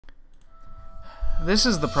This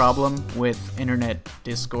is the problem with internet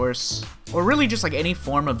discourse, or really just like any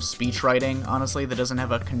form of speech writing, honestly, that doesn't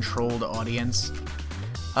have a controlled audience.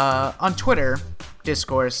 On Twitter,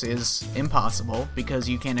 discourse is impossible because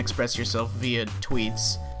you can't express yourself via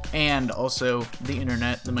tweets, and also the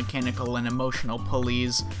internet, the mechanical and emotional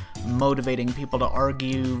pulleys motivating people to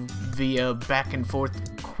argue via back and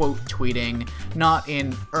forth quote tweeting, not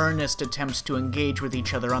in earnest attempts to engage with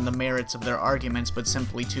each other on the merits of their arguments, but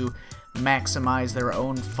simply to maximize their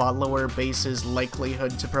own follower base's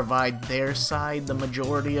likelihood to provide their side the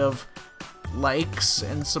majority of likes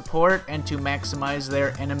and support, and to maximize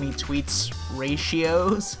their enemy tweets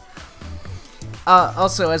ratios.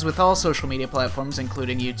 Also, as with all social media platforms,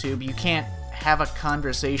 including YouTube, you can't have a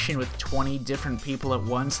conversation with 20 different people at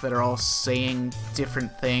once that are all saying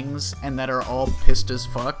different things and that are all pissed as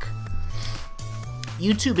fuck.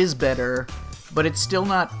 YouTube is better, but it's still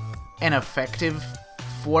not an effective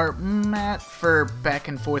format for back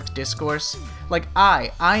and forth discourse. Like,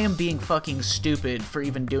 I am being fucking stupid for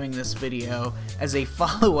even doing this video as a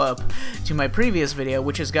follow-up to my previous video,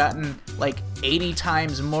 which has gotten like 80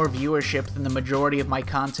 times more viewership than the majority of my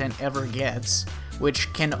content ever gets,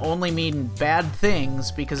 which can only mean bad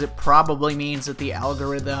things because it probably means that the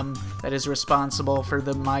algorithm that is responsible for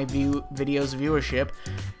my video's viewership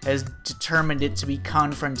has determined it to be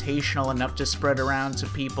confrontational enough to spread around to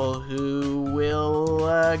people who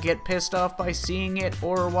will get pissed off by seeing it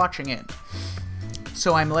or watching it.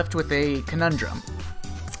 So I'm left with a conundrum.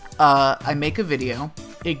 I make a video,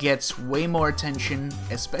 it gets way more attention,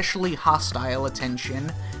 especially hostile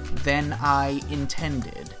attention, than I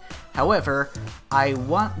intended. However, I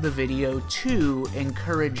want the video to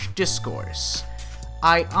encourage discourse.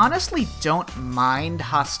 I honestly don't mind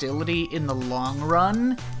hostility in the long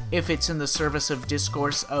run if it's in the service of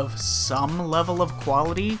discourse of some level of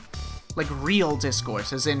quality, like real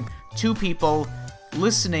discourse, as in two people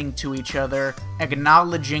listening to each other,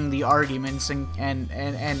 acknowledging the arguments,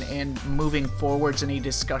 and moving forwards in a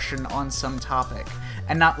discussion on some topic,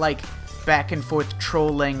 and not like back and forth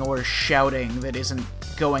trolling or shouting that isn't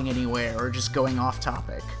going anywhere or just going off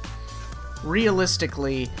topic.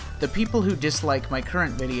 Realistically, the people who dislike my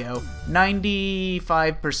current video,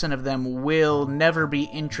 95% of them will never be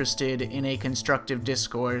interested in a constructive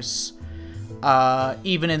discourse,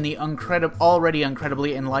 even in the already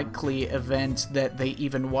incredibly unlikely event that they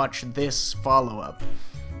even watch this follow-up.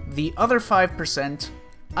 The other 5%,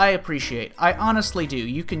 I appreciate. I honestly do.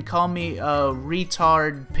 You can call me a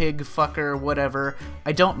retard, pig, fucker, whatever.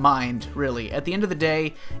 I don't mind, really. At the end of the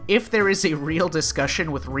day, if there is a real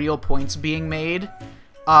discussion with real points being made,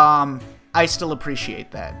 I still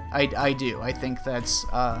appreciate that. I do. I think that's,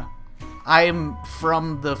 I'm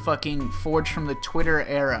from the fucking Forged from the Twitter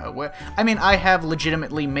era, where, I mean, I have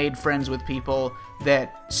legitimately made friends with people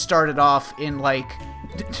that started off in, like,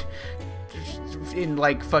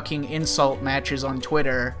 fucking insult matches on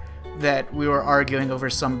Twitter that we were arguing over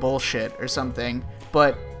some bullshit or something,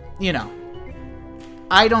 but, you know,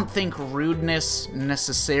 I don't think rudeness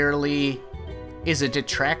necessarily is a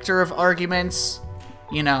detractor of arguments,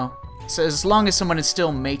 you know, so as long as someone is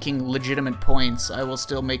still making legitimate points, I will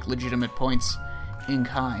still make legitimate points in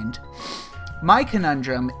kind. My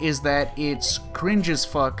conundrum is that it's cringe as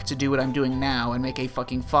fuck to do what I'm doing now and make a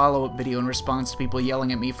fucking follow-up video in response to people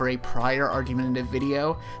yelling at me for a prior argumentative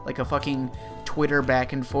video, like a fucking Twitter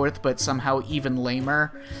back and forth, but somehow even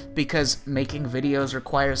lamer, because making videos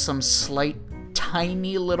requires some slight,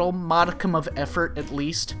 tiny little modicum of effort at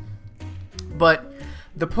least. But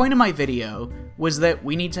the point of my video was that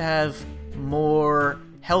we need to have more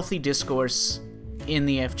healthy discourse in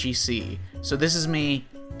the FGC. So this is me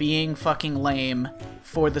being fucking lame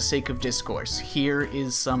for the sake of discourse. Here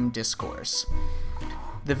is some discourse.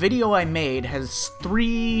 The video I made has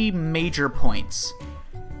 3 major points.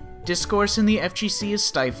 Discourse in the FGC is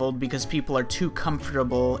stifled because people are too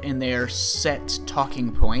comfortable in their set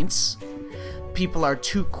talking points. People are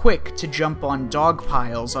too quick to jump on dog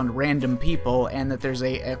piles on random people, and that there's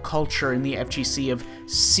a culture in the FGC of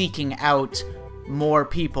seeking out more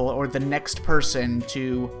people or the next person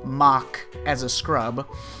to mock as a scrub.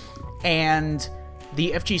 And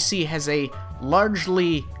the FGC has a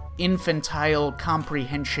largely infantile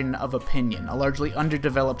comprehension of opinion, a largely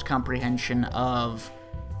underdeveloped comprehension of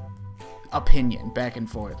opinion back and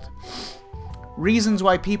forth. Reasons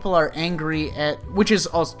why people are angry at, which is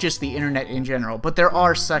also just the internet in general, but there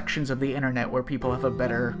are sections of the internet where people have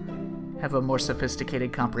a more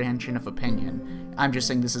sophisticated comprehension of opinion. I'm just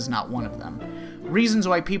saying this is not one of them. Reasons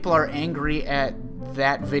why people are angry at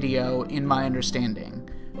that video, in my understanding,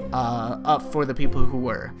 for the people who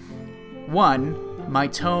were. 1, my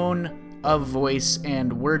tone of voice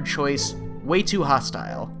and word choice way too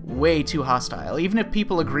hostile. Way too hostile. Even if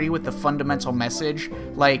people agree with the fundamental message,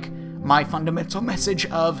 like my fundamental message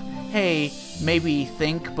of, hey, maybe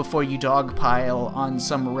think before you dogpile on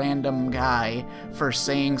some random guy for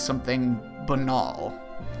saying something banal.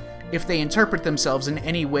 If they interpret themselves in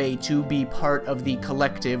any way to be part of the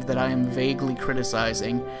collective that I am vaguely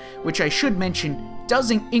criticizing, which I should mention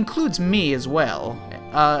includes me as well.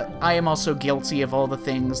 I am also guilty of all the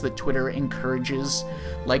things that Twitter encourages,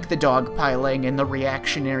 like the dogpiling and the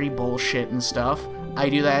reactionary bullshit and stuff. I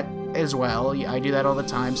do that as well. I do that all the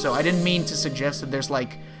time, so I didn't mean to suggest that there's,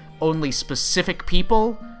 like, only specific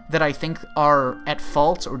people that I think are at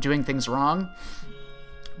fault or doing things wrong.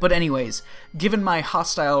 But anyways, given my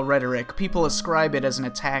hostile rhetoric, people ascribe it as an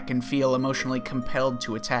attack and feel emotionally compelled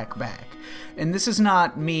to attack back. And this is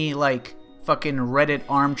not me, like, fucking Reddit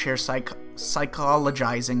armchair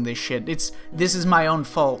psychologizing this shit. This is my own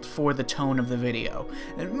fault for the tone of the video.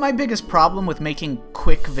 And my biggest problem with making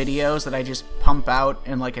quick videos that I just pump out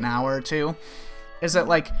in like an hour or two is that,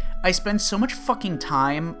 like, I spend so much fucking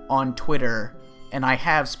time on Twitter, and I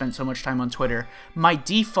have spent so much time on Twitter, my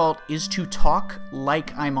default is to talk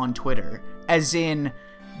like I'm on Twitter. As in,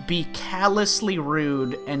 be callously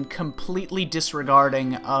rude and completely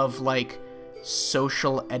disregarding of, like,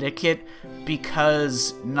 social etiquette,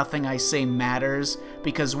 because nothing I say matters,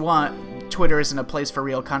 because one, Twitter isn't a place for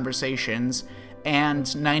real conversations, and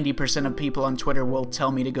 90% of people on Twitter will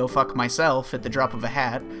tell me to go fuck myself at the drop of a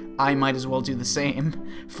hat. I might as well do the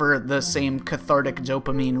same, for the same cathartic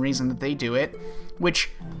dopamine reason that they do it,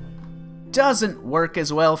 which doesn't work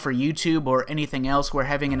as well for YouTube or anything else where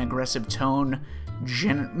having an aggressive tone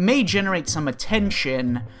may generate some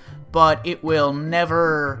attention, but it will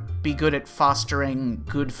never be good at fostering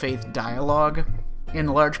good faith dialogue, in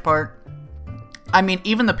large part. I mean,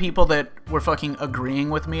 even the people that were fucking agreeing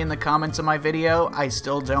with me in the comments of my video, I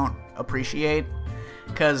still don't appreciate,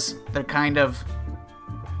 because they're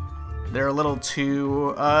a little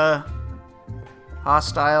too,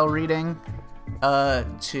 hostile reading,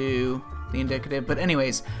 to the indicative. But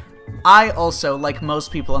anyways, I also, like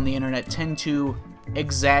most people on the internet, tend to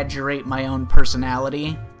exaggerate my own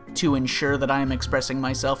personality to ensure that I am expressing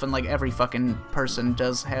myself, and like every fucking person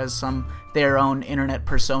has their own internet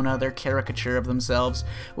persona, their caricature of themselves,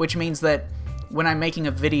 which means that when I'm making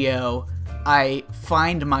a video, I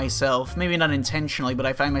find myself, maybe not intentionally, but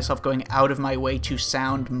I find myself going out of my way to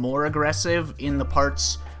sound more aggressive in the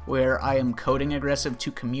parts where I am coding aggressive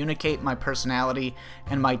to communicate my personality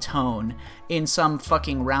and my tone in some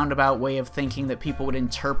fucking roundabout way of thinking that people would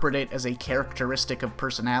interpret it as a characteristic of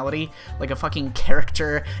personality, like a fucking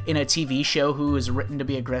character in a TV show who is written to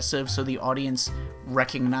be aggressive so the audience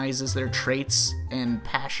recognizes their traits and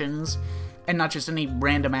passions, and not just any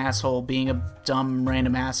random asshole being a dumb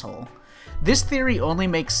random asshole. This theory only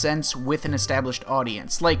makes sense with an established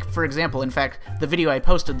audience. Like, for example, in fact, the video I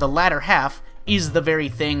posted, the latter half, is the very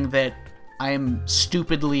thing that I am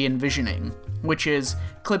stupidly envisioning, which is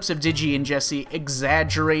clips of Digi and Jesse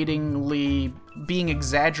being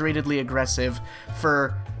exaggeratedly aggressive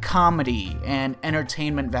for comedy and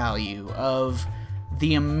entertainment value, of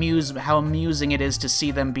how amusing it is to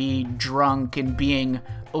see them be drunk and being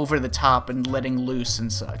over the top and letting loose and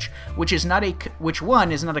such, which is not a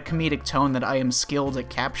comedic tone that I am skilled at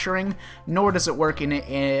capturing, nor does it work in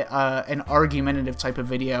an argumentative type of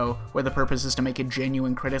video where the purpose is to make a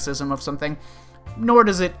genuine criticism of something, nor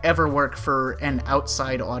does it ever work for an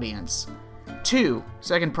outside audience. 2.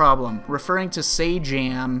 Second problem, referring to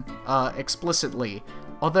Sajam explicitly.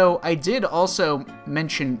 Although I did also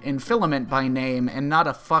mention Infilament by name, and not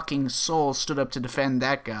a fucking soul stood up to defend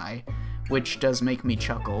that guy, which does make me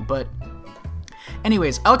chuckle. But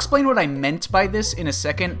anyways, I'll explain what I meant by this in a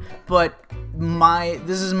second, but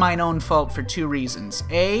this is mine own fault for 2 reasons.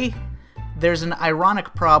 A, there's an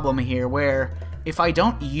ironic problem here where if I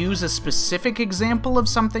don't use a specific example of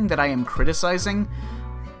something that I am criticizing,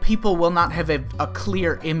 people will not have a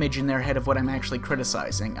clear image in their head of what I'm actually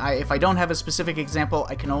criticizing. If I don't have a specific example,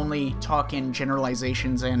 I can only talk in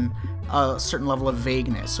generalizations and a certain level of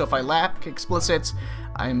vagueness. So if I lack explicits,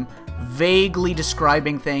 I'm vaguely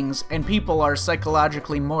describing things, and people are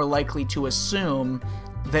psychologically more likely to assume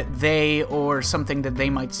that they, or something that they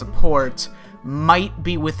might support, might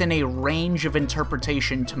be within a range of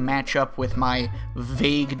interpretation to match up with my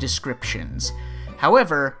vague descriptions.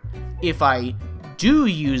 However, if I do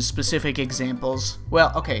use specific examples,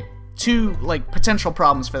 well, okay, 2, like, potential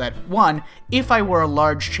problems for that. 1, if I were a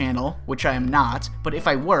large channel, which I am not, but if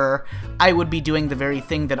I were, I would be doing the very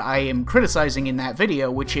thing that I am criticizing in that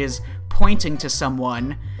video, which is pointing to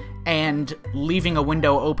someone and leaving a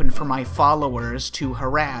window open for my followers to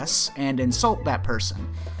harass and insult that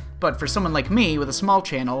person. But for someone like me with a small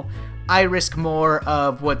channel, I risk more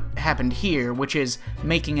of what happened here, which is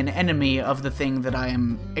making an enemy of the thing that I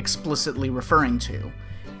am explicitly referring to.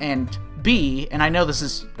 And B, and I know this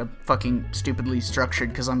is fucking stupidly structured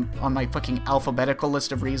because I'm on my fucking alphabetical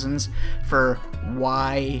list of reasons for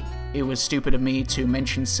why it was stupid of me to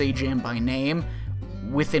mention Sajam by name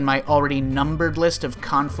within my already numbered list of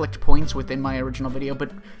conflict points within my original video,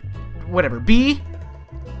 but whatever. B,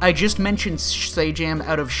 I just mentioned Sajam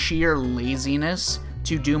out of sheer laziness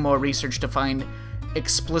to do more research to find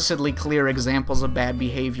explicitly clear examples of bad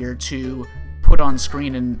behavior to put on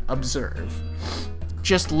screen and observe.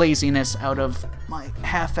 Just laziness out of my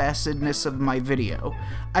half-assedness of my video.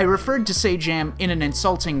 I referred to Sajam in an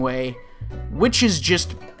insulting way, which is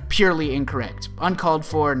just purely incorrect. Uncalled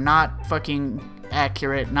for, not fucking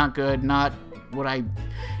accurate, not good, not what I...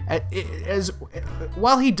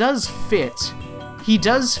 While he does fit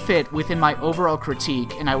within my overall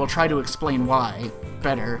critique, and I will try to explain why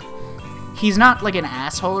better. He's not like an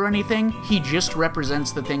asshole or anything, he just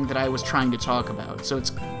represents the thing that I was trying to talk about, so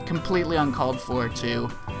it's completely uncalled for to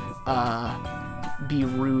be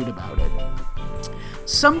rude about it.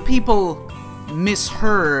 Some people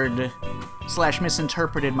misheard /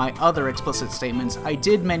 misinterpreted my other explicit statements. I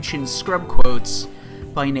did mention scrub quotes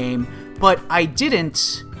by name, but I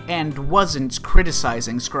didn't and wasn't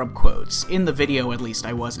criticizing scrub quotes. In the video, at least,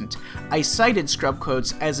 I wasn't. I cited scrub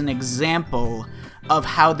quotes as an example of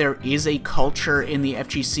how there is a culture in the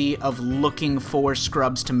FGC of looking for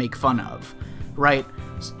scrubs to make fun of, right?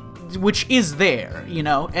 Which is there, you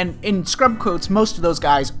know? And in scrub quotes, most of those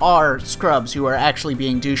guys are scrubs who are actually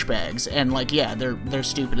being douchebags, and like, yeah, they're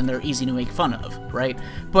stupid and they're easy to make fun of, right?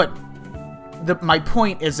 But my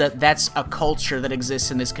point is that that's a culture that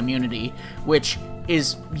exists in this community, which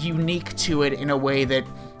is unique to it in a way that,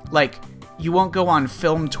 like, you won't go on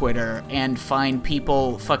film Twitter and find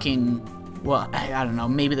people fucking, well, I don't know,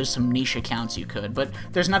 maybe there's some niche accounts you could, but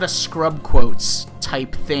there's not a scrub quotes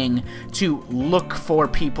type thing to look for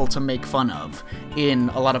people to make fun of in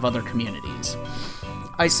a lot of other communities.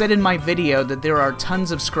 I said in my video that there are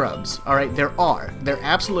tons of scrubs, alright? There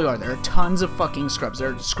absolutely are. There are tons of fucking scrubs.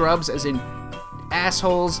 There are scrubs as in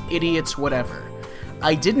assholes, idiots, whatever.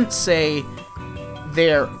 I didn't say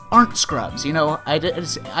there aren't scrubs, you know? I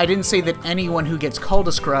didn't say that anyone who gets called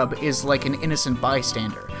a scrub is like an innocent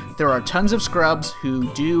bystander. There are tons of scrubs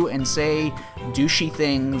who do and say douchey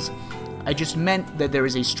things. I just meant that there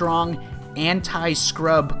is a strong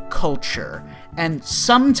anti-scrub culture, and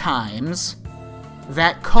sometimes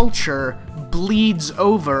that culture bleeds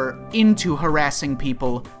over into harassing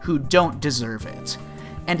people who don't deserve it,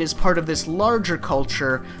 and is part of this larger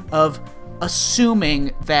culture of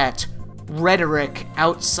assuming that rhetoric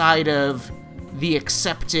outside of the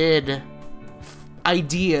accepted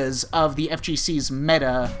ideas of the FGC's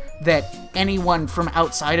meta, that anyone from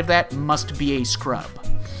outside of that must be a scrub.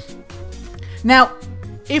 Now,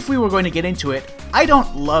 if we were going to get into it, I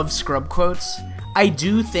don't love scrub quotes. I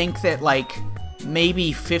do think that, like,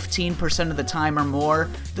 maybe 15% of the time or more,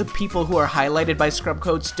 the people who are highlighted by scrub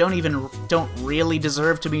quotes don't really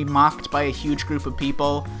deserve to be mocked by a huge group of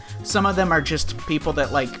people. Some of them are just people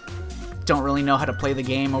that, like, don't really know how to play the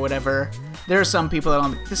game or whatever. There are some people that are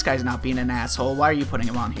like, this guy's not being an asshole, why are you putting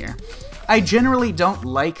him on here? I generally don't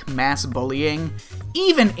like mass bullying.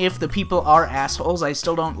 Even if the people are assholes, I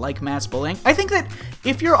still don't like mass bullying. I think that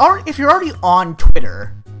if you're already on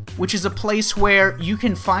Twitter, which is a place where you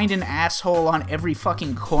can find an asshole on every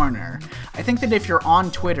fucking corner, I think that if you're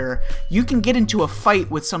on Twitter, you can get into a fight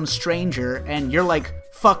with some stranger and you're like,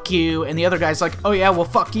 fuck you, and the other guy's like, oh yeah, well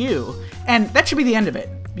fuck you. And that should be the end of it.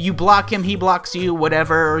 You block him, he blocks you,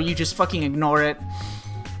 whatever, or you just fucking ignore it.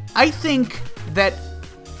 I think that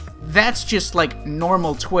that's just like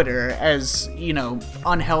normal Twitter, as, you know,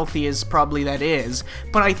 unhealthy as probably that is,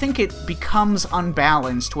 but I think it becomes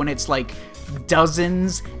unbalanced when it's like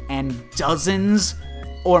dozens and dozens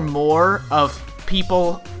or more of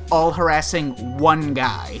people all harassing one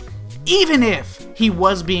guy, even if he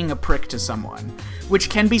was being a prick to someone, which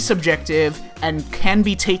can be subjective and can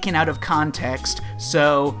be taken out of context,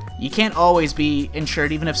 so you can't always be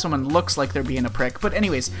insured even if someone looks like they're being a prick. But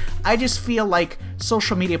anyways, I just feel like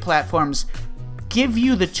social media platforms give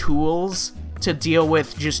you the tools to deal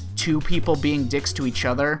with just two people being dicks to each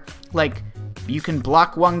other. Like, you can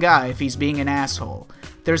block one guy if he's being an asshole.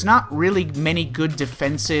 There's not really many good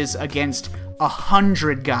defenses against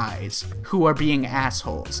 100 guys who are being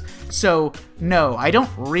assholes. So, no, I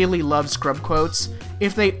don't really love scrub quotes.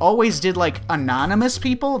 If they always did, like, anonymous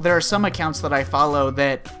people, there are some accounts that I follow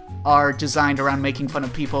that are designed around making fun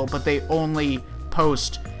of people, but they only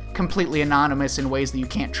post completely anonymous in ways that you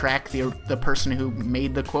can't track the person who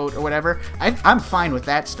made the quote or whatever. I'm fine with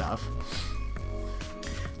that stuff.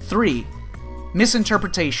 3.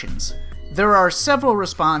 Misinterpretations. There are several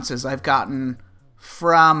responses I've gotten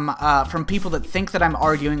from people that think that I'm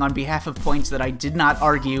arguing on behalf of points that I did not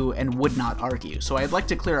argue and would not argue. So I'd like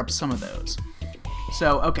to clear up some of those.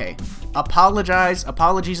 So, okay, apologize to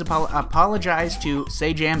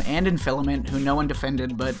Sajam and Infilament, who no one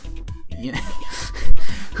defended, but, you know,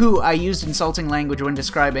 who I used insulting language when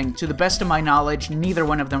describing. To the best of my knowledge, neither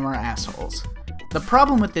one of them are assholes. The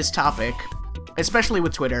problem with this topic, especially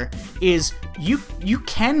with Twitter, is you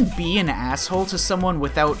can be an asshole to someone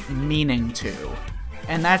without meaning to.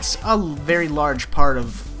 And that's a very large part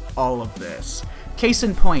of all of this. Case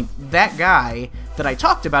in point, that guy that I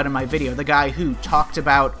talked about in my video, the guy who talked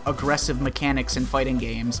about aggressive mechanics in fighting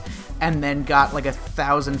games, and then got like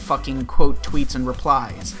 1,000 fucking quote tweets and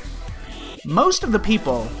replies. Most of the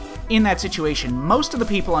people in that situation,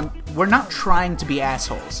 were not trying to be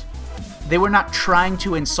assholes. They were not trying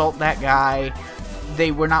to insult that guy.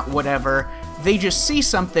 They were not whatever. They just see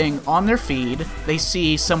something on their feed, they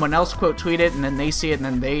see someone else quote tweet it, and then they see it, and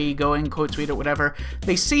then they go and quote tweet it, whatever.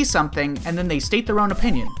 They see something, and then they state their own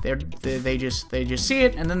opinion. They just see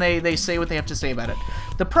it, and then they say what they have to say about it.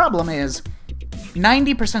 The problem is,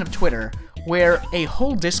 90% of Twitter, where a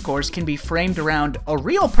whole discourse can be framed around a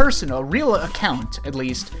real person, a real account, at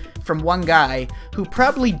least, from one guy who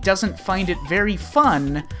probably doesn't find it very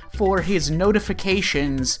fun for his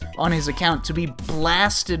notifications on his account to be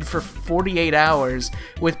blasted for 48 hours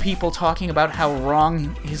with people talking about how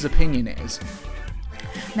wrong his opinion is.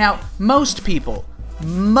 Now, most people,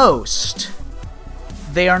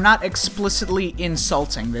 they are not explicitly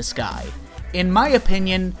insulting this guy. In my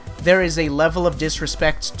opinion, there is a level of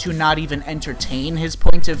disrespect to not even entertain his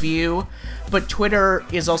point of view, but Twitter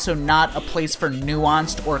is also not a place for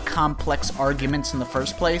nuanced or complex arguments in the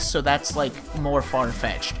first place, so that's, like, more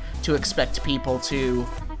far-fetched to expect people to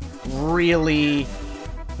really,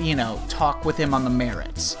 you know, talk with him on the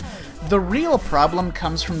merits. The real problem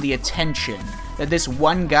comes from the attention that this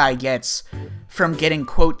one guy gets from getting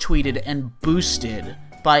quote tweeted and boosted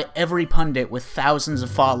by every pundit with thousands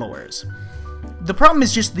of followers. The problem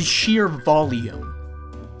is just the sheer volume.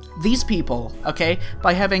 These people, okay,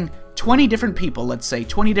 by having 20 different people, let's say,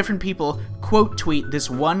 20 different people quote tweet this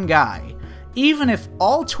one guy, even if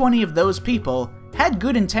all 20 of those people had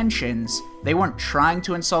good intentions, they weren't trying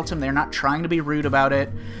to insult him, they're not trying to be rude about it,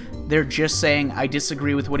 they're just saying, I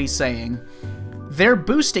disagree with what he's saying, they're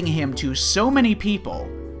boosting him to so many people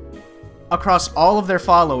across all of their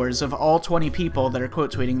followers of all 20 people that are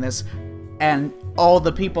quote tweeting this, and all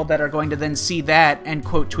the people that are going to then see that and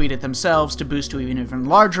quote tweet it themselves to boost to an even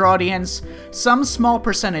larger audience, some small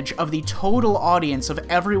percentage of the total audience of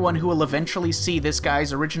everyone who will eventually see this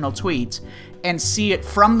guy's original tweet and see it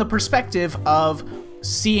from the perspective of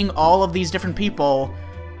seeing all of these different people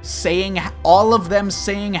saying, all of them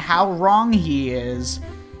saying how wrong he is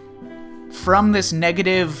from this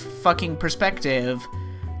negative fucking perspective.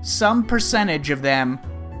 Some percentage of them,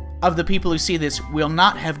 of the people who see this, will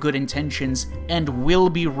not have good intentions and will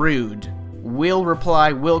be rude, will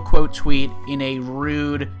reply, will quote tweet in a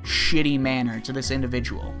rude, shitty manner to this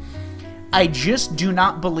individual. I just do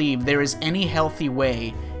not believe there is any healthy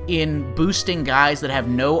way in boosting guys that have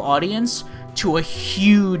no audience to a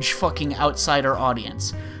huge fucking outsider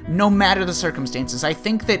audience, no matter the circumstances. I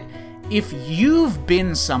think that if you've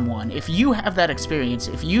been someone, if you have that experience,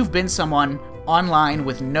 if you've been someone online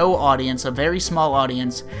with no audience, a very small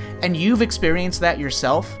audience, and you've experienced that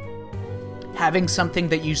yourself, having something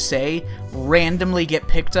that you say randomly get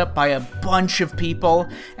picked up by a bunch of people,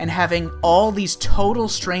 and having all these total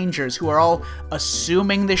strangers who are all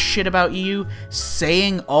assuming this shit about you,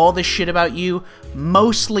 saying all this shit about you,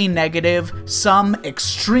 mostly negative, some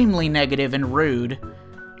extremely negative and rude,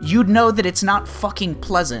 you'd know that it's not fucking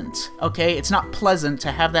pleasant, okay? It's not pleasant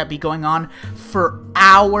to have that be going on for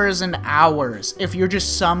hours and hours if you're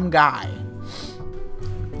just some guy.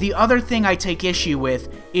 The other thing I take issue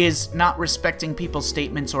with is not respecting people's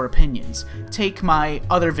statements or opinions. Take my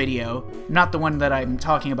other video, not the one that I'm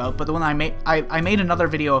talking about, but the one I made another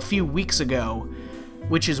video a few weeks ago,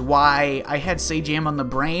 which is why I had Sajam on the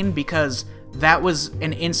brain, because that was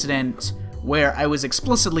an incident where I was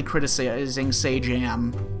explicitly criticizing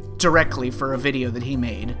Sajam directly for a video that he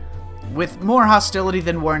made, with more hostility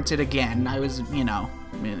than warranted. Again, I was, you know,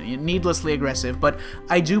 needlessly aggressive, but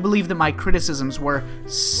I do believe that my criticisms were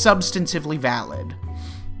substantively valid.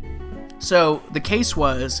 So, the case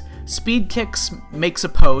was, Speedkicks makes a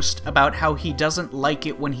post about how he doesn't like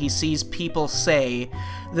it when he sees people say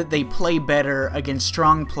that they play better against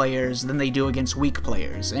strong players than they do against weak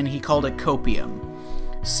players, and he called it copium.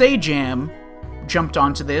 Sajam jumped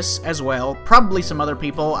onto this as well, probably some other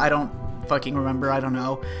people, I don't fucking remember, I don't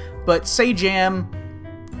know, but Sajam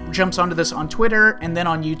jumps onto this on Twitter and then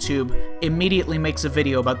on YouTube, immediately makes a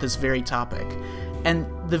video about this very topic. And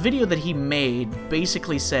the video that he made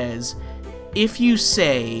basically says, if you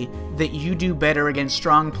say that you do better against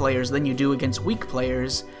strong players than you do against weak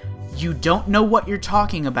players, you don't know what you're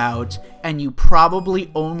talking about, and you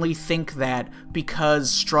probably only think that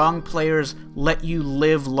because strong players let you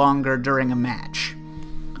live longer during a match.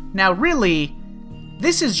 Now really,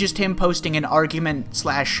 this is just him posting an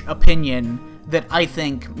argument/opinion that I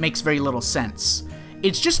think makes very little sense.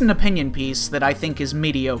 It's just an opinion piece that I think is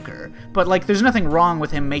mediocre, but like there's nothing wrong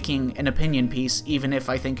with him making an opinion piece even if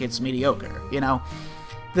I think it's mediocre, you know?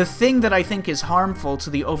 The thing that I think is harmful to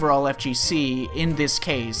the overall FGC in this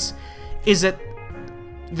case is that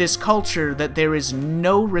this culture that there is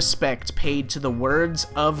no respect paid to the words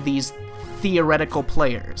of these theoretical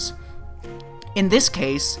players. In this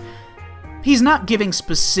case, he's not giving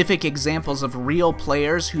specific examples of real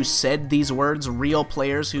players who said these words, real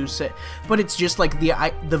players who said, but it's just like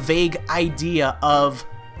the vague idea of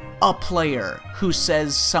a player who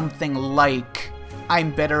says something like,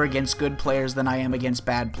 I'm better against good players than I am against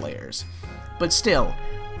bad players. But still,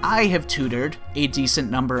 I have tutored a decent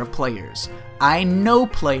number of players. I know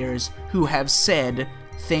players who have said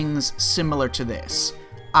things similar to this.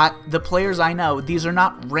 The players I know, these are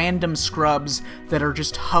not random scrubs that are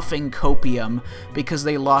just huffing copium because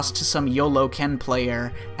they lost to some YOLO Ken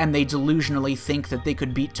player and they delusionally think that they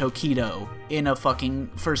could beat Tokido in a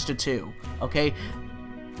fucking first to two, okay?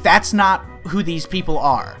 That's not who these people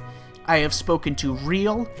are. I have spoken to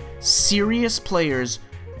real, serious players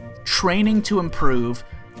training to improve,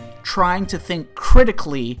 trying to think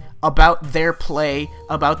critically about their play,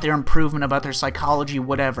 about their improvement, about their psychology,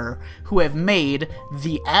 whatever, who have made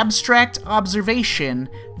the abstract observation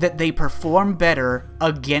that they perform better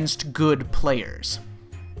against good players.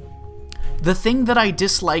 The thing that I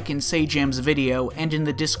dislike in Sajam's video and in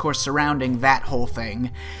the discourse surrounding that whole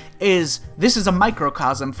thing is this is a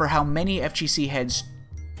microcosm for how many FGC heads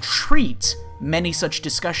treat many such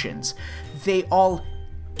discussions. They all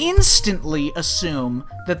instantly assume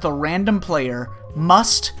that the random player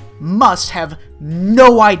must have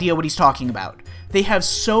no idea what he's talking about. They have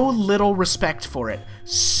so little respect for it.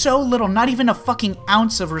 So little, not even a fucking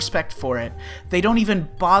ounce of respect for it. They don't even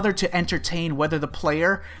bother to entertain whether the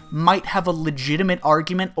player might have a legitimate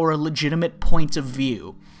argument or a legitimate point of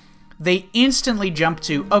view. They instantly jump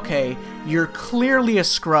to, okay, you're clearly a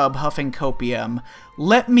scrub huffing copium.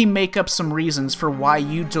 Let me make up some reasons for why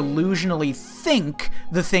you delusionally think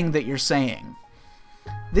the thing that you're saying.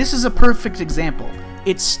 This is a perfect example.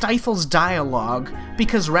 It stifles dialogue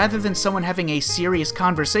because rather than someone having a serious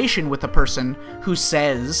conversation with a person who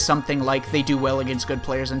says something like they do well against good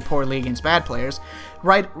players and poorly against bad players,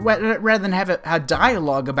 rather than have a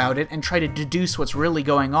dialogue about it and try to deduce what's really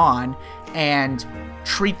going on and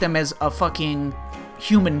treat them as a fucking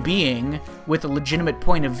human being with a legitimate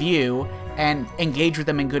point of view and engage with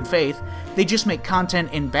them in good faith, they just make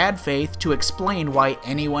content in bad faith to explain why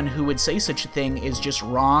anyone who would say such a thing is just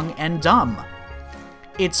wrong and dumb.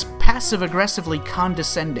 It's passive-aggressively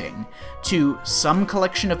condescending to some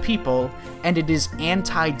collection of people, and it is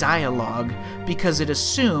anti-dialogue because it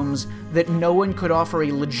assumes that no one could offer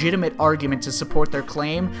a legitimate argument to support their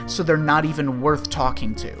claim, so they're not even worth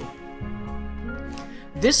talking to.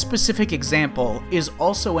 This specific example is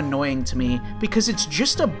also annoying to me because it's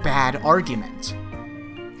just a bad argument.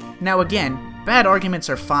 Now again, bad arguments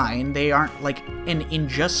are fine, they aren't like an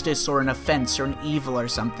injustice or an offense or an evil or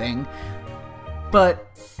something,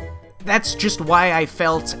 but that's just why I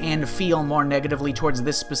felt and feel more negatively towards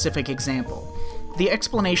this specific example. The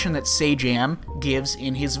explanation that Sajam gives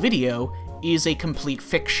in his video is a complete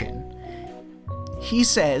fiction. He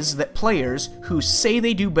says that players who say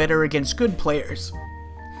they do better against good players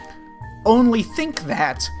only think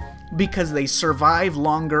that because they survive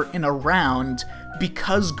longer in a round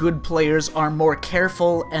because good players are more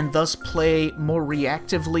careful and thus play more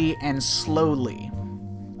reactively and slowly.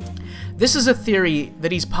 This is a theory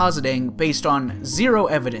that he's positing based on zero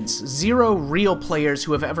evidence, zero real players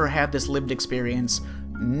who have ever had this lived experience,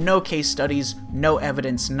 no case studies, no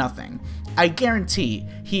evidence, nothing. I guarantee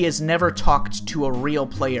he has never talked to a real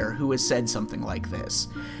player who has said something like this.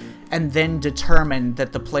 and then determined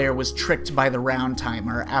that the player was tricked by the round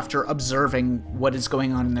timer after observing what is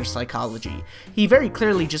going on in their psychology. He very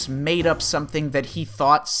clearly just made up something that he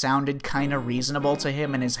thought sounded kind of reasonable to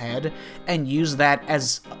him in his head, and used that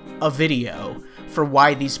as a video for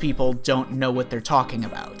why these people don't know what they're talking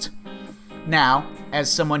about. Now,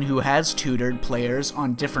 as someone who has tutored players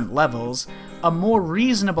on different levels, a more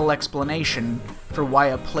reasonable explanation for why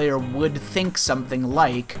a player would think something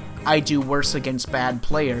like, I do worse against bad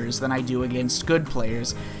players than I do against good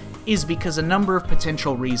players, is because a number of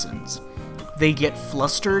potential reasons. They get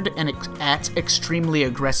flustered and at extremely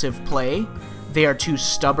aggressive play, they are too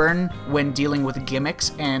stubborn when dealing with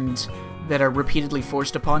gimmicks and that are repeatedly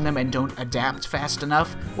forced upon them and don't adapt fast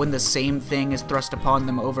enough when the same thing is thrust upon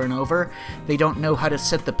them over and over. They don't know how to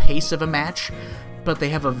set the pace of a match, but they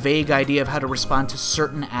have a vague idea of how to respond to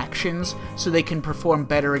certain actions, so they can perform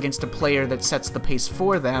better against a player that sets the pace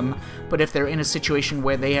for them. But if they're in a situation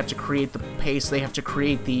where they have to create the pace, they have to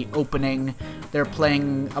create the opening, they're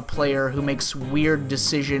playing a player who makes weird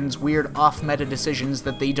decisions, weird off-meta decisions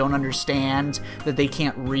that they don't understand, that they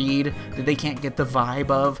can't read, that they can't get the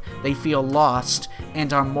vibe of, they feel lost,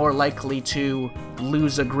 and are more likely to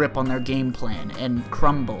lose a grip on their game plan, and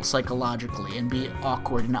crumble psychologically, and be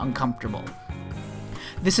awkward and uncomfortable.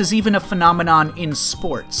 This is even a phenomenon in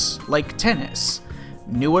sports, like tennis.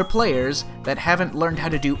 Newer players that haven't learned how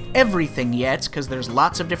to do everything yet, because there's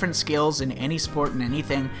lots of different skills in any sport and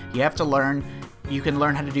anything you have to learn. You can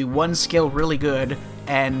learn how to do one skill really good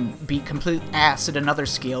and be complete ass at another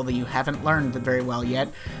skill that you haven't learned very well yet.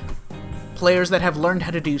 Players that have learned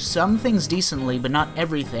how to do some things decently, but not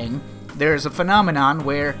everything. There's a phenomenon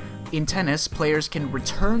where, in tennis, players can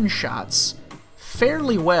return shots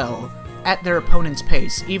fairly well at their opponent's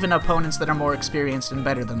pace, even opponents that are more experienced and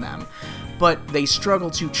better than them, but they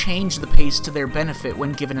struggle to change the pace to their benefit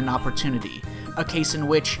when given an opportunity, a case in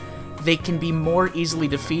which they can be more easily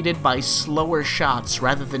defeated by slower shots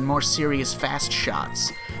rather than more serious fast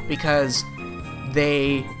shots, because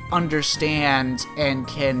they understand and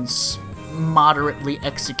can moderately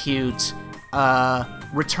execute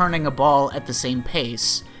returning a ball at the same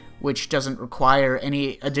pace, which doesn't require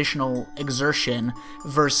any additional exertion,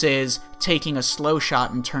 versus taking a slow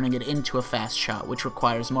shot and turning it into a fast shot, which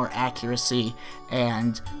requires more accuracy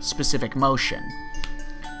and specific motion.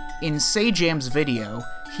 In Sajam's video,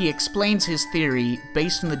 he explains his theory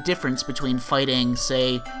based on the difference between fighting,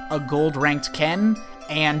 say, a gold-ranked Ken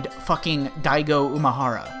and fucking Daigo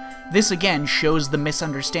Umehara. This again shows the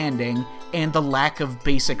misunderstanding and the lack of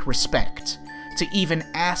basic respect to even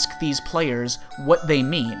ask these players what they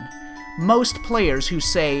mean. Most players who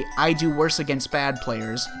say, I do worse against bad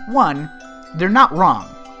players, one, they're not wrong.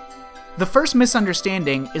 The first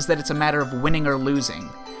misunderstanding is that it's a matter of winning or losing.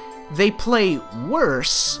 They play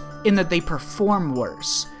worse in that they perform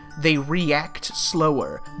worse. They react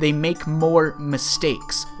slower. They make more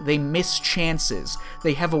mistakes. They miss chances.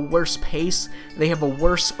 They have a worse pace. They have a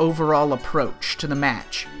worse overall approach to the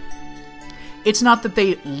match. It's not that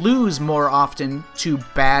they lose more often to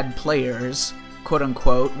bad players,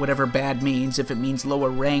 quote-unquote, whatever bad means, if it means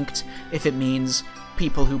lower ranked, if it means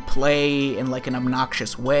people who play in like an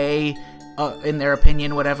obnoxious way, in their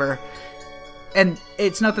opinion, whatever. And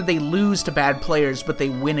it's not that they lose to bad players, but they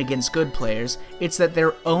win against good players. It's that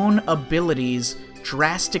their own abilities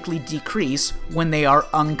drastically decrease when they are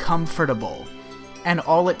uncomfortable. And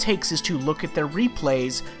all it takes is to look at their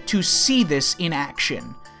replays to see this in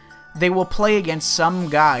action. They will play against some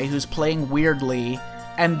guy who's playing weirdly,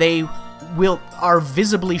 and they are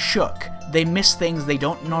visibly shook. They miss things they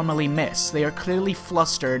don't normally miss. They are clearly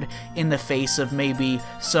flustered in the face of maybe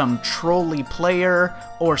some trolly player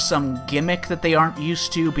or some gimmick that they aren't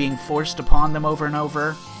used to being forced upon them over and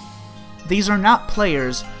over. These are not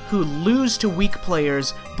players who lose to weak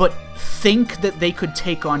players but think that they could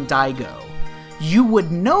take on Daigo. You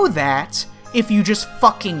would know that if you just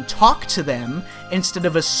fucking talk to them instead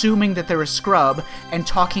of assuming that they're a scrub and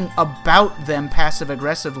talking about them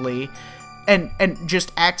passive-aggressively and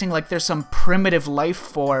just acting like they're some primitive life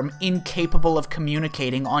form incapable of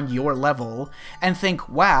communicating on your level, and think,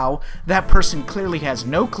 wow, that person clearly has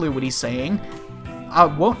no clue what he's saying. I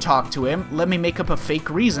won't talk to him. Let me make up a fake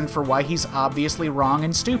reason for why he's obviously wrong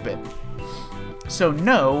and stupid. So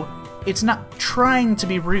no, it's not trying to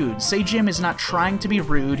be rude. Sajam is not trying to be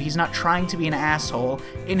rude. He's not trying to be an asshole.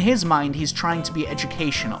 In his mind, he's trying to be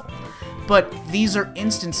educational. But these are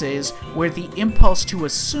instances where the impulse to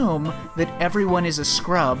assume that everyone is a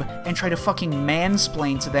scrub and try to fucking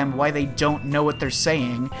mansplain to them why they don't know what they're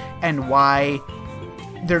saying and why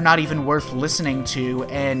they're not even worth listening to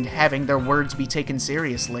and having their words be taken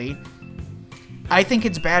seriously, I think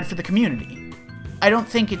it's bad for the community. I don't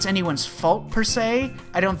think it's anyone's fault, per se.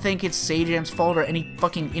 I don't think it's Sajam's fault or any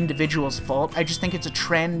fucking individual's fault. I just think it's a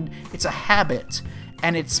trend, it's a habit,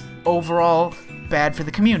 and it's overall bad for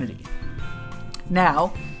the community.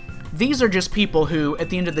 Now, these are just people who,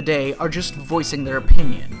 at the end of the day, are just voicing their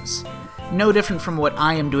opinions. No different from what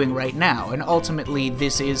I am doing right now, and ultimately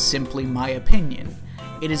this is simply my opinion.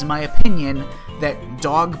 It is my opinion that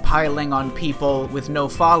dogpiling on people with no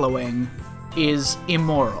following is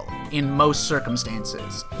immoral in most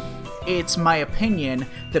circumstances. It's my opinion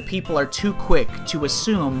that people are too quick to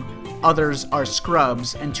assume others are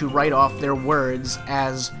scrubs and to write off their words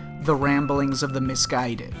as the ramblings of the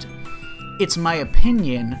misguided. It's my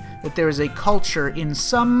opinion that there is a culture in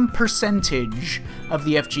some percentage of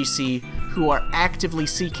the FGC who are actively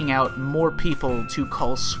seeking out more people to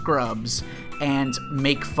call scrubs and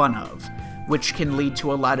make fun of, which can lead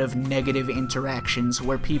to a lot of negative interactions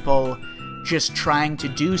where people just trying to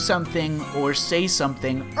do something or say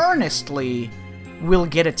something earnestly will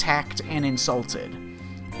get attacked and insulted.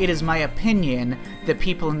 It is my opinion that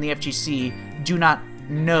people in the FGC do not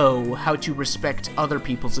know how to respect other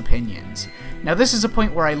people's opinions. Now, this is a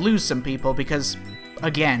point where I lose some people because,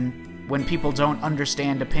 again, when people don't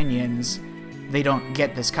understand opinions, they don't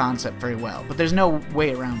get this concept very well. But there's no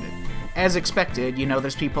way around it. As expected, you know,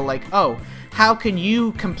 there's people like, oh, how can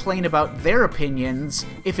you complain about their opinions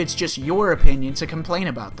if it's just your opinion to complain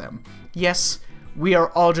about them? Yes, we are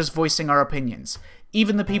all just voicing our opinions.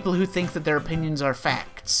 Even the people who think that their opinions are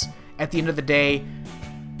facts. At the end of the day,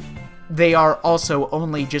 they are also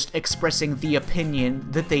only just expressing the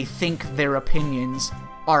opinion that they think their opinions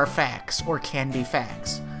are facts or can be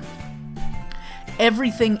facts.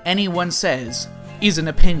 Everything anyone says is an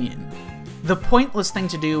opinion. The pointless thing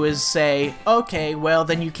to do is say, okay, well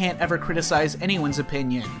then you can't ever criticize anyone's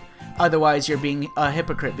opinion. Otherwise you're being a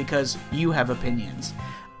hypocrite because you have opinions.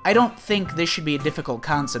 I don't think this should be a difficult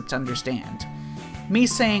concept to understand. Me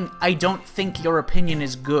saying, I don't think your opinion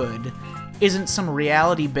is good, isn't some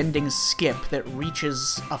reality-bending skip that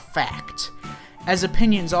reaches a fact. As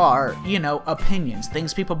opinions are, you know, opinions,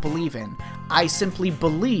 things people believe in. I simply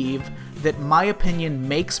believe that my opinion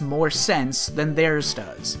makes more sense than theirs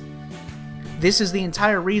does. This is the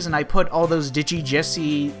entire reason I put all those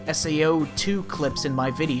DigiJesse SAO2 clips in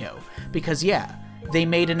my video. Because yeah, they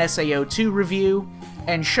made an SAO2 review,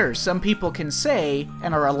 and sure, some people can say,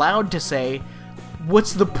 and are allowed to say,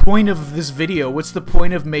 what's the point of this video? What's the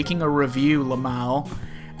point of making a review, Lamau?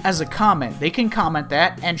 As a comment. They can comment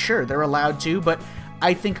that, and sure, they're allowed to, but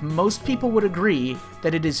I think most people would agree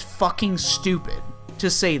that it is fucking stupid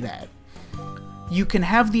to say that. You can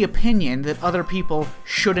have the opinion that other people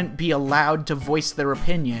shouldn't be allowed to voice their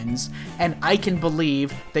opinions, and I can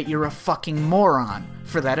believe that you're a fucking moron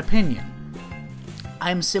for that opinion.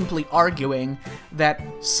 I'm simply arguing that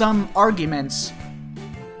some arguments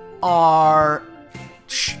are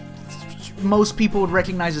most people would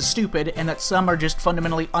recognize as stupid, and that some are just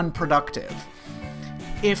fundamentally unproductive.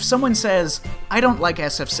 If someone says, I don't like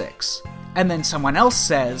SF6, and then someone else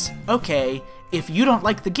says, okay, if you don't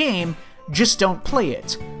like the game, just don't play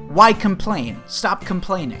it. Why complain? Stop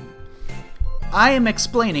complaining. I am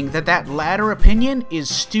explaining that that latter opinion is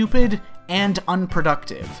stupid and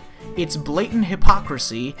unproductive. It's blatant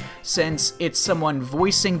hypocrisy, since it's someone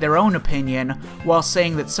voicing their own opinion while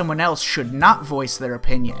saying that someone else should not voice their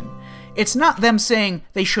opinion. It's not them saying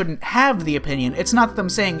they shouldn't have the opinion. It's not them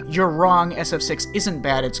saying, you're wrong, SF6 isn't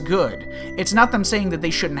bad, it's good. It's not them saying that they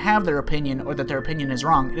shouldn't have their opinion or that their opinion is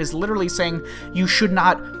wrong. It is literally saying you should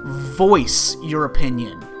not voice your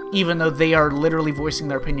opinion, even though they are literally voicing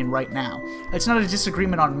their opinion right now. It's not a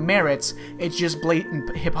disagreement on merits, it's just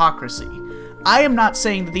blatant hypocrisy. I am not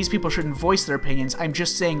saying that these people shouldn't voice their opinions, I'm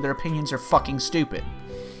just saying their opinions are fucking stupid.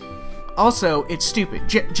 Also, it's stupid.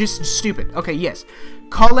 Just stupid. Okay, yes.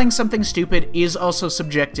 Calling something stupid is also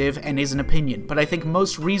subjective and is an opinion, but I think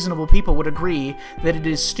most reasonable people would agree that it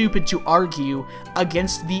is stupid to argue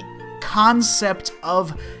against the concept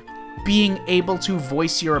of being able to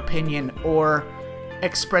voice your opinion or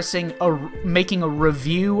making a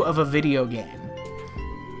review of a video game.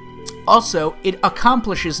 Also, it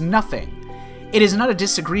accomplishes nothing. It is not a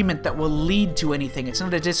disagreement that will lead to anything. It's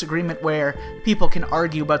not a disagreement where people can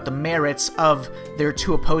argue about the merits of their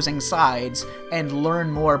two opposing sides and learn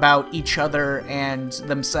more about each other and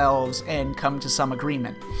themselves and come to some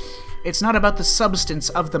agreement. It's not about the substance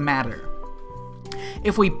of the matter.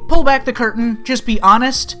 If we pull back the curtain, just be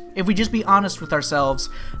honest, if we just be honest with ourselves,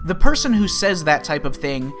 the person who says that type of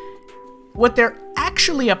thing, what they're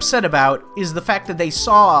actually upset about is the fact that they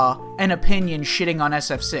saw an opinion shitting on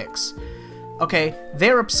SF6. Okay,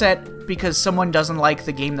 they're upset because someone doesn't like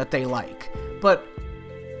the game that they like. But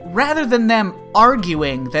rather than them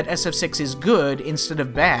arguing that SF6 is good instead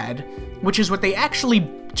of bad, which is what they actually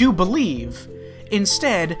do believe,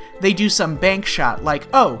 instead, they do some bank shot like,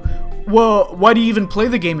 oh, well, why do you even play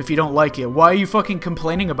the game if you don't like it? Why are you fucking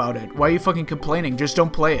complaining about it? Why are you fucking complaining? Just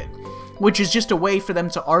don't play it. Which is just a way for them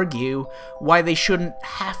to argue why they shouldn't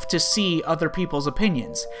have to see other people's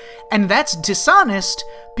opinions. And that's dishonest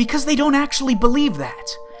because they don't actually believe that.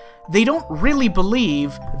 They don't really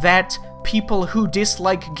believe that people who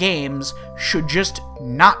dislike games should just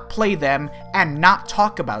not play them and not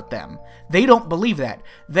talk about them. They don't believe that.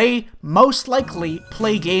 They most likely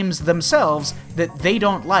play games themselves that they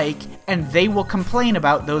don't like, and they will complain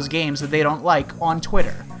about those games that they don't like on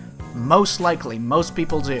Twitter. Most likely, most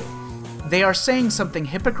people do. They are saying something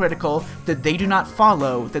hypocritical that they do not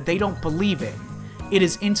follow, that they don't believe in. It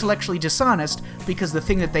is intellectually dishonest because the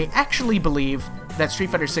thing that they actually believe, that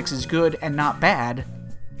Street Fighter 6 is good and not bad,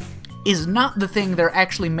 is not the thing they're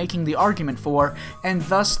actually making the argument for, and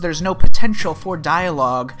thus there's no potential for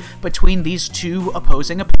dialogue between these two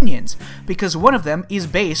opposing opinions, because one of them is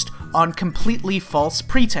based on completely false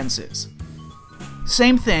pretenses.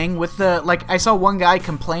 Same thing with the, like, I saw one guy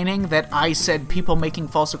complaining that I said people making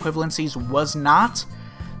false equivalencies was not,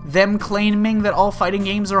 them claiming that all fighting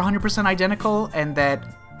games are 100% identical, and I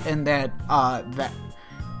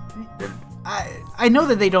know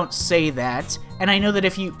that they don't say that, and I know that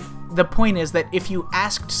the point is that if you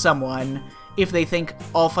asked someone if they think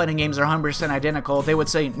all fighting games are 100% identical, they would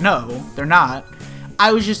say, no, they're not.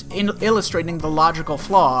 I was just illustrating the logical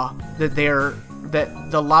flaw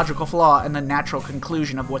the logical flaw and the natural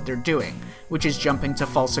conclusion of what they're doing, which is jumping to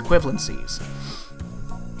false equivalencies.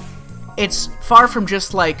 It's far from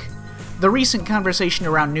just like the recent conversation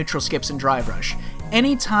around neutral skips and drive rush.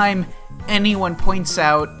 Anytime anyone points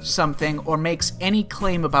out something or makes any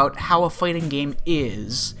claim about how a fighting game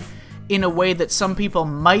is, in a way that some people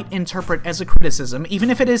might interpret as a criticism, even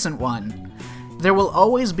if it isn't one, there will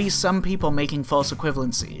always be some people making false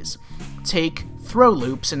equivalencies. Take throw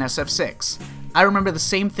loops in SF6. I remember the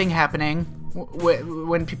same thing happening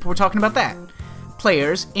when people were talking about that.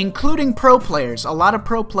 Players, including pro players, a lot of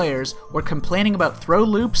pro players were complaining about throw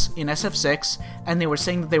loops in SF6, and they were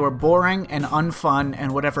saying that they were boring and unfun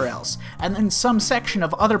and whatever else. And then some section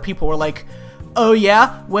of other people were like, oh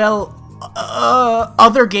yeah, well,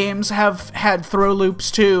 other games have had throw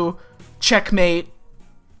loops too. Checkmate.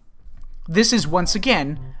 This is once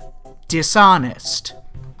again dishonest.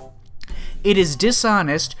 It is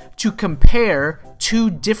dishonest to compare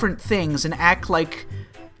two different things and act like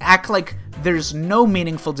there's no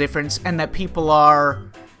meaningful difference and that people are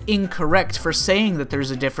incorrect for saying that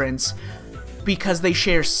there's a difference because they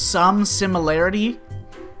share some similarity.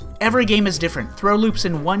 Every game is different. Throw loops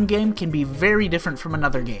in one game can be very different from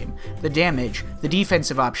another game. The damage, the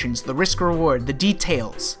defensive options, the risk-reward, the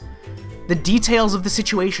details of the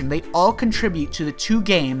situation, they all contribute to the two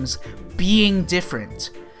games being different.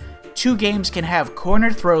 Two games can have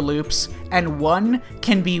corner throw loops, and one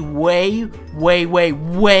can be way, way, way,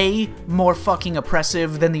 way more fucking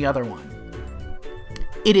oppressive than the other one.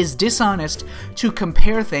 It is dishonest to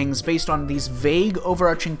compare things based on these vague,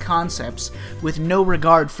 overarching concepts with no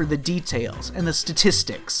regard for the details and the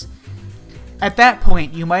statistics. At that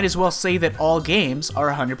point, you might as well say that all games are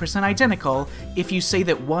 100% identical if you say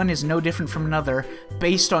that one is no different from another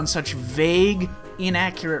based on such vague,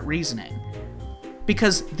 inaccurate reasoning.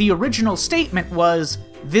 Because the original statement was,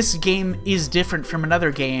 this game is different from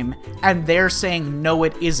another game, and they're saying, no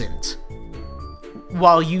it isn't,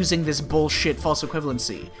 while using this bullshit false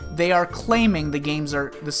equivalency. They are claiming the games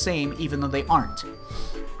are the same even though they aren't.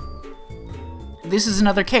 This is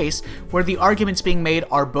another case where the arguments being made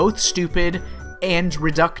are both stupid and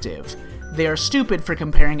reductive. They are stupid for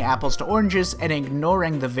comparing apples to oranges and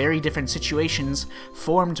ignoring the very different situations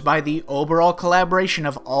formed by the overall collaboration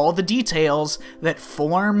of all the details that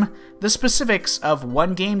form the specifics of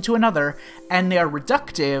one game to another, and they are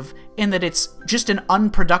reductive in that it's just an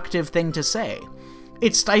unproductive thing to say.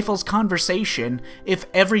 It stifles conversation if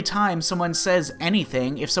every time someone says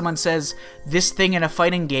anything, if someone says, this thing in a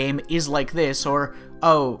fighting game is like this, or,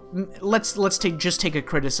 oh, let's just take a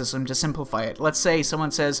criticism to simplify it. Let's say someone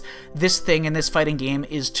says, this thing in this fighting game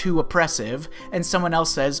is too oppressive, and someone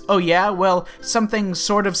else says, oh yeah, well, something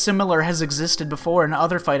sort of similar has existed before in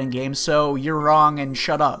other fighting games, so you're wrong and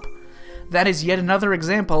shut up. That is yet another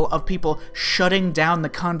example of people shutting down the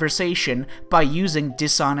conversation by using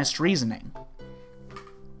dishonest reasoning.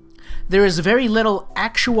 There is very little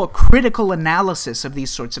actual critical analysis of these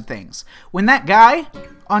sorts of things. When that guy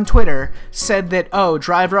on Twitter said that, oh,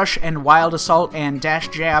 Drive Rush and Wild Assault and Dash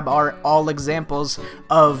Jab are all examples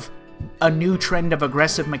of a new trend of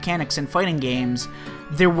aggressive mechanics in fighting games,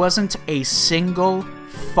 there wasn't a single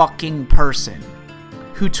fucking person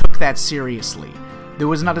who took that seriously. There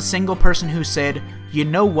was not a single person who said, you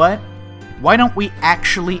know what? Why don't we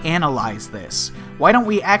actually analyze this? Why don't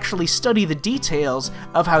we actually study the details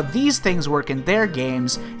of how these things work in their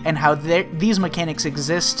games and how these mechanics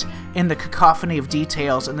exist in the cacophony of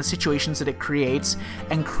details and the situations that it creates,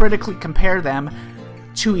 and critically compare them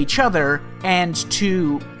to each other and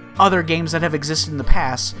to other games that have existed in the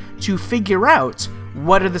past to figure out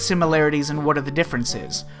what are the similarities and what are the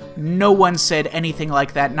differences. No one said anything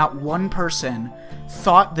like that. Not one person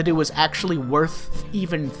thought that it was actually worth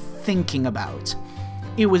even thinking about.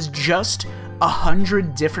 It was just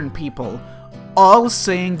 100 different people all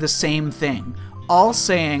saying the same thing. All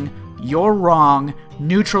saying, you're wrong,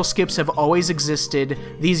 neutral skips have always existed,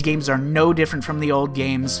 these games are no different from the old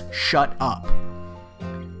games, shut up.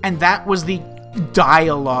 And that was the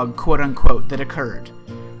dialogue, quote-unquote, that occurred.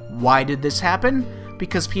 Why did this happen?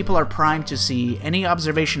 Because people are primed to see any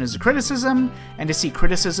observation as a criticism, and to see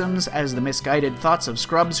criticisms as the misguided thoughts of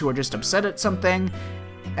scrubs who are just upset at something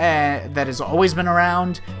that has always been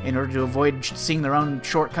around in order to avoid seeing their own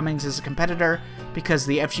shortcomings as a competitor, because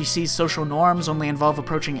the FGC's social norms only involve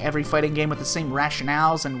approaching every fighting game with the same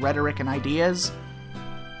rationales and rhetoric and ideas.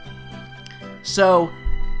 So,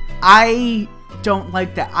 I don't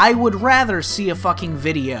like that. I would rather see a fucking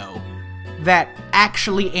video that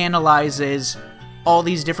actually analyzes all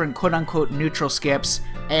these different quote-unquote neutral skips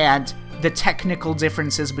and the technical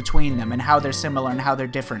differences between them and how they're similar and how they're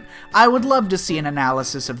different. I would love to see an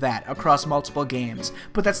analysis of that across multiple games,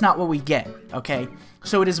 but that's not what we get, okay?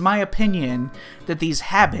 So it is my opinion that these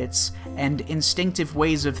habits and instinctive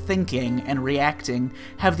ways of thinking and reacting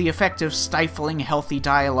have the effect of stifling healthy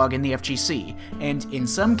dialogue in the FGC, and in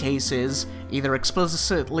some cases, either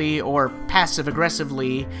explicitly or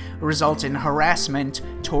passive-aggressively, result in harassment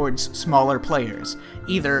towards smaller players.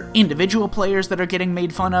 Either individual players that are getting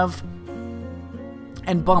made fun of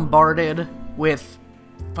and bombarded with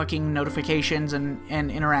fucking notifications and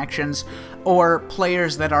interactions, or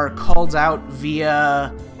players that are called out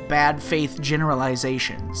via bad faith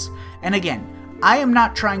generalizations. And again, I am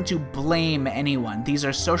not trying to blame anyone. These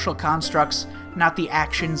are social constructs, not the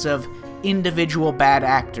actions of individual bad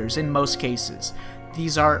actors in most cases.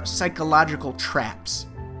 These are psychological traps.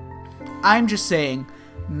 I'm just saying,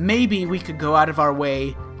 maybe we could go out of our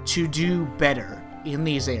way to do better in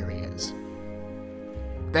these areas.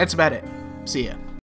 That's about it. See ya.